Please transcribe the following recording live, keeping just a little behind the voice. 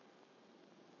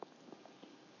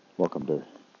Welcome to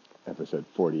episode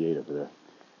 48 of the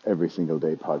Every Single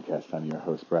Day podcast. I'm your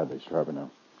host, Bradley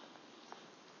Charbonneau.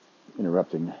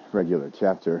 Interrupting regular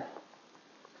chapter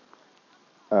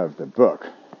of the book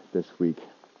this week.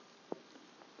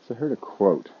 So I read a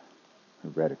quote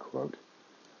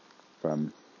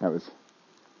from,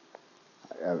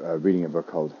 reading a book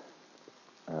called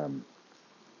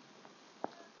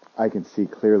I Can See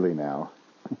Clearly Now.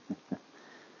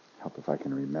 Help if I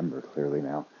can remember clearly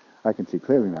now. I Can See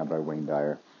Clearly Now by Wayne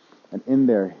Dyer. And in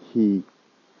there I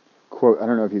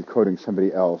don't know if he's quoting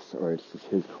somebody else or it's just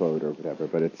his quote or whatever,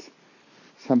 but it's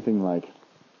something like,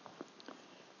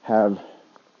 have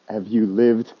you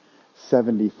lived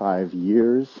 75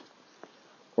 years,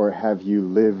 or have you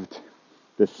lived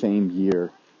the same year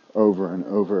over and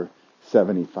over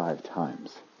 75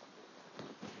 times?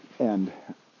 And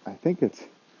I think it's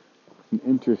an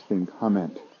interesting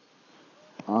comment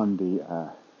on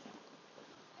the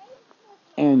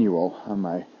annual, on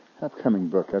my upcoming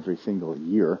book, Every Single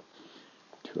Year,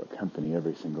 to accompany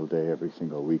every single day, every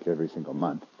single week, every single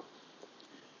month.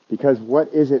 Because what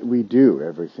is it we do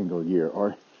every single year?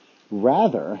 Or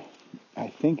rather, I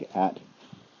think at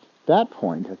that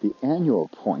point, at the annual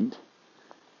point,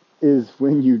 is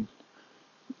when you...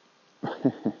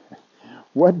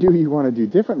 what do you want to do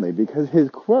differently? Because his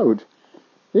quote,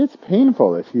 it's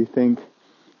painful if you think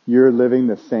you're living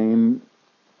the same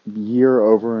year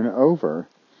over and over.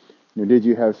 Did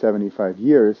you have 75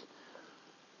 years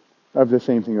of the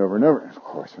same thing over and over? Of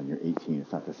course, when you're 18,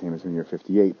 it's not the same as when you're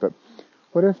 58. But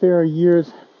what if there are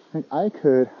years, like I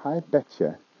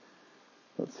betcha,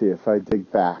 let's see if I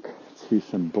dig back to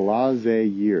some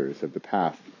blasé years of the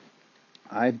past,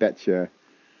 I betcha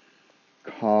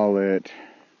call it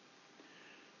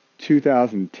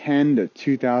 2010 to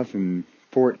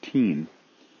 2014.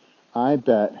 I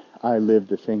bet I lived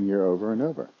the same year over and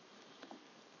over.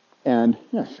 And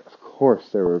yes, of course,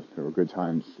 there were good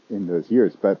times in those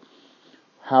years, but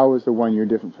how was the one year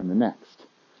different from the next?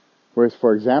 Whereas,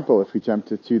 for example, if we jump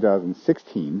to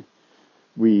 2016,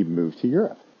 we moved to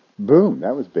Europe. Boom,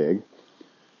 that was big.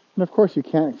 And of course, you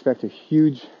can't expect a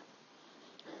huge...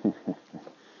 I'm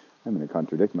going to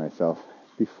contradict myself.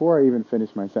 Before I even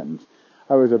finish my sentence,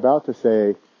 I was about to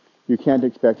say, you can't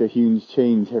expect a huge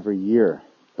change every year,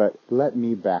 but let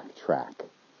me backtrack.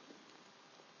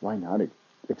 Why not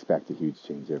expect a huge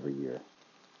change every year?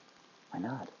 Why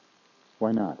not?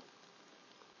 Why not?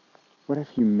 What if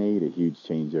you made a huge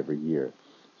change every year?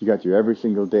 You got your every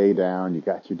single day down, you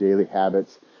got your daily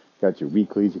habits, you got your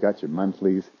weeklies, you got your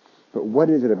monthlies. But what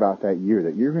is it about that year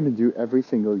that you're going to do every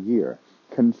single year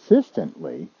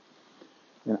consistently?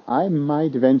 And I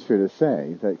might venture to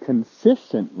say that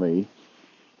consistently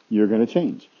you're going to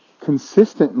change.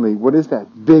 Consistently, what is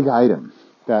that big item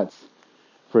that's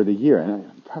for the year? And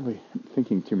I'm probably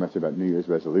thinking too much about New Year's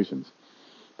resolutions.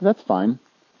 But that's fine.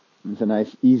 It's a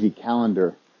nice, easy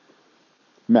calendar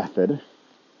method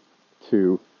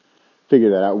to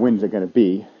figure that out. When's it going to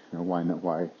be?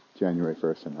 Why January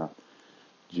 1st and not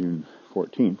June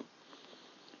 14th?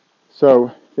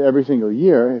 So every single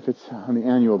year, if it's on the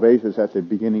annual basis at the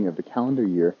beginning of the calendar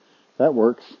year, that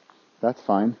works. That's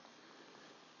fine.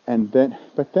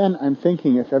 But then I'm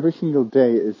thinking, if every single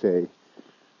day is a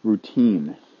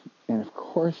routine, and of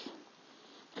course,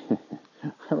 I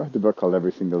wrote the book called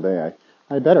Every Single Day.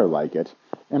 I better like it,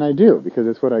 and I do, because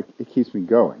it's it keeps me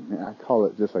going. I call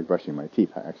it just like brushing my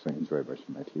teeth. I actually enjoy brushing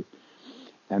my teeth.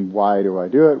 And why do I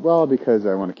do it? Well, because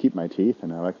I want to keep my teeth,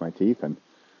 and I like my teeth, and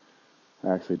I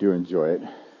actually do enjoy it.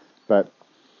 But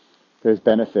there's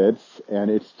benefits,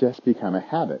 and it's just become a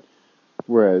habit.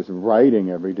 Whereas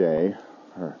writing every day,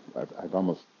 or I've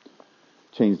almost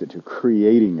changed it to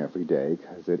creating every day,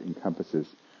 because it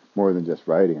encompasses more than just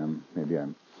writing. Maybe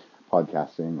I'm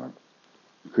podcasting or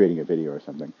creating a video or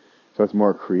something. So it's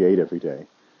more create every day.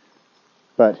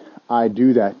 But I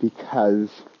do that because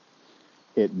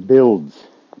it builds,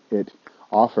 it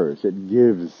offers, it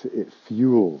gives, it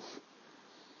fuels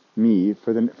me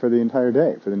for the entire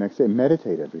day, for the next day.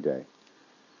 Meditate every day.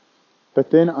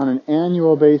 But then on an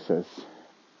annual basis,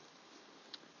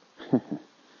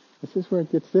 this is where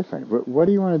it gets different. What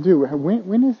do you want to do?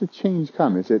 When does the change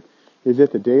come? Is it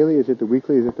the daily? Is it the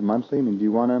weekly? Is it the monthly? I mean,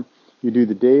 you do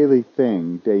the daily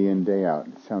thing day in, day out.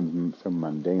 It sounds so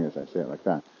mundane as I say it like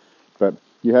that. But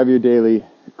you have your daily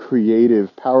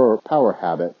creative power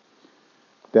habit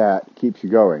that keeps you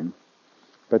going.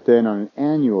 But then on an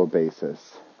annual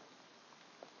basis,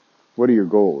 what are your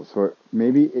goals? Or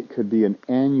maybe it could be an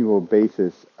annual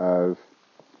basis of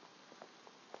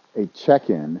a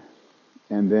check-in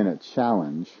and then a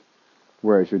challenge,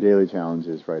 whereas your daily challenge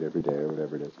is write every day or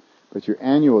whatever it is. But your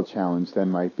annual challenge then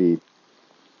might be,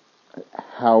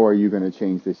 how are you going to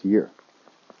change this year?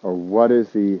 Or what is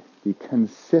the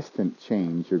consistent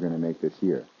change you're going to make this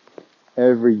year?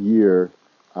 Every year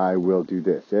I will do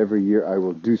this. Every year I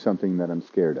will do something that I'm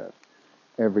scared of.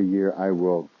 Every year I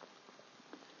will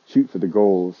shoot for the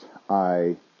goals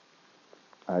I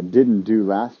didn't do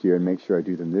last year and make sure I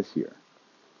do them this year.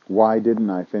 Why didn't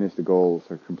I finish the goals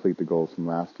or complete the goals from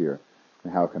last year?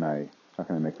 And how can I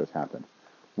make those happen?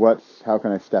 How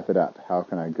can I step it up? How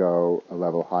can I go a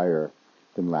level higher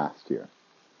than last year?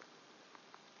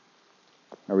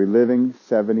 Are we living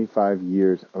 75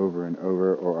 years over and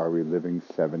over, or are we living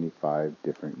 75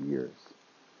 different years?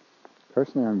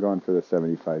 Personally, I'm going for the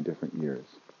 75 different years.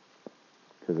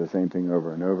 Because the same thing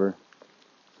over and over,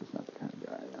 this is not the kind of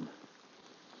guy I am.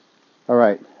 All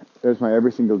right, there's my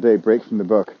every single day break from the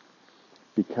book.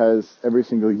 Because every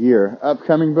single year,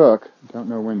 upcoming book, don't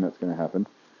know when that's going to happen.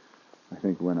 I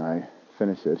think when I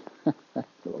finish it.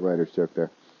 Little writer's joke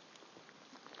there.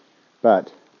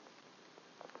 But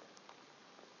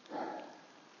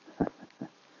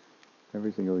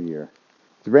every single year.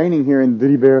 It's raining here in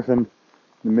Driebergen, in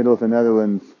the middle of the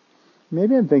Netherlands.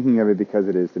 Maybe I'm thinking of it because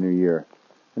it is the new year.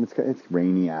 And it's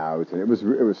rainy out, and it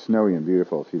was snowy and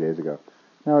beautiful a few days ago.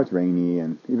 Now it's rainy,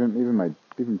 and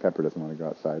even Pepper doesn't want to go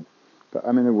outside. But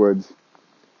I'm in the woods,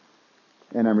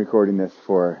 and I'm recording this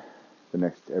for the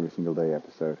next Every Single Day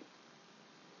episode.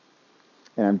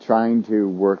 And I'm trying to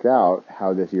work out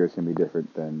how this year is going to be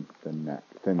different than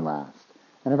last.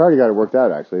 And I've already got it worked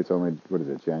out, actually. It's only,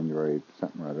 January,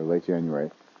 something or other, late January.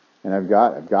 And I've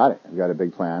got it. I've got a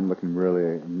big plan. I'm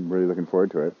really looking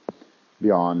forward to it.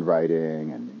 Beyond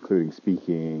writing and including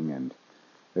speaking, and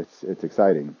it's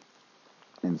exciting.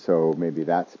 And so maybe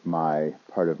that's my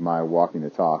part of my walking the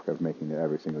talk of making it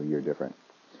every single year different.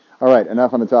 All right,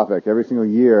 enough on the topic. Every single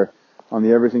year on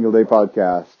the Every Single Day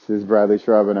podcast, this is Bradley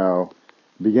Charbonneau,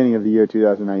 beginning of the year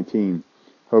 2019.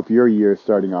 Hope your year is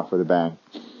starting off with a bang.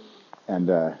 And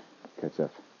catch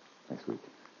up next week.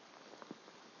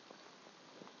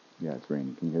 Yeah, it's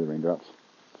raining. Can you hear the raindrops?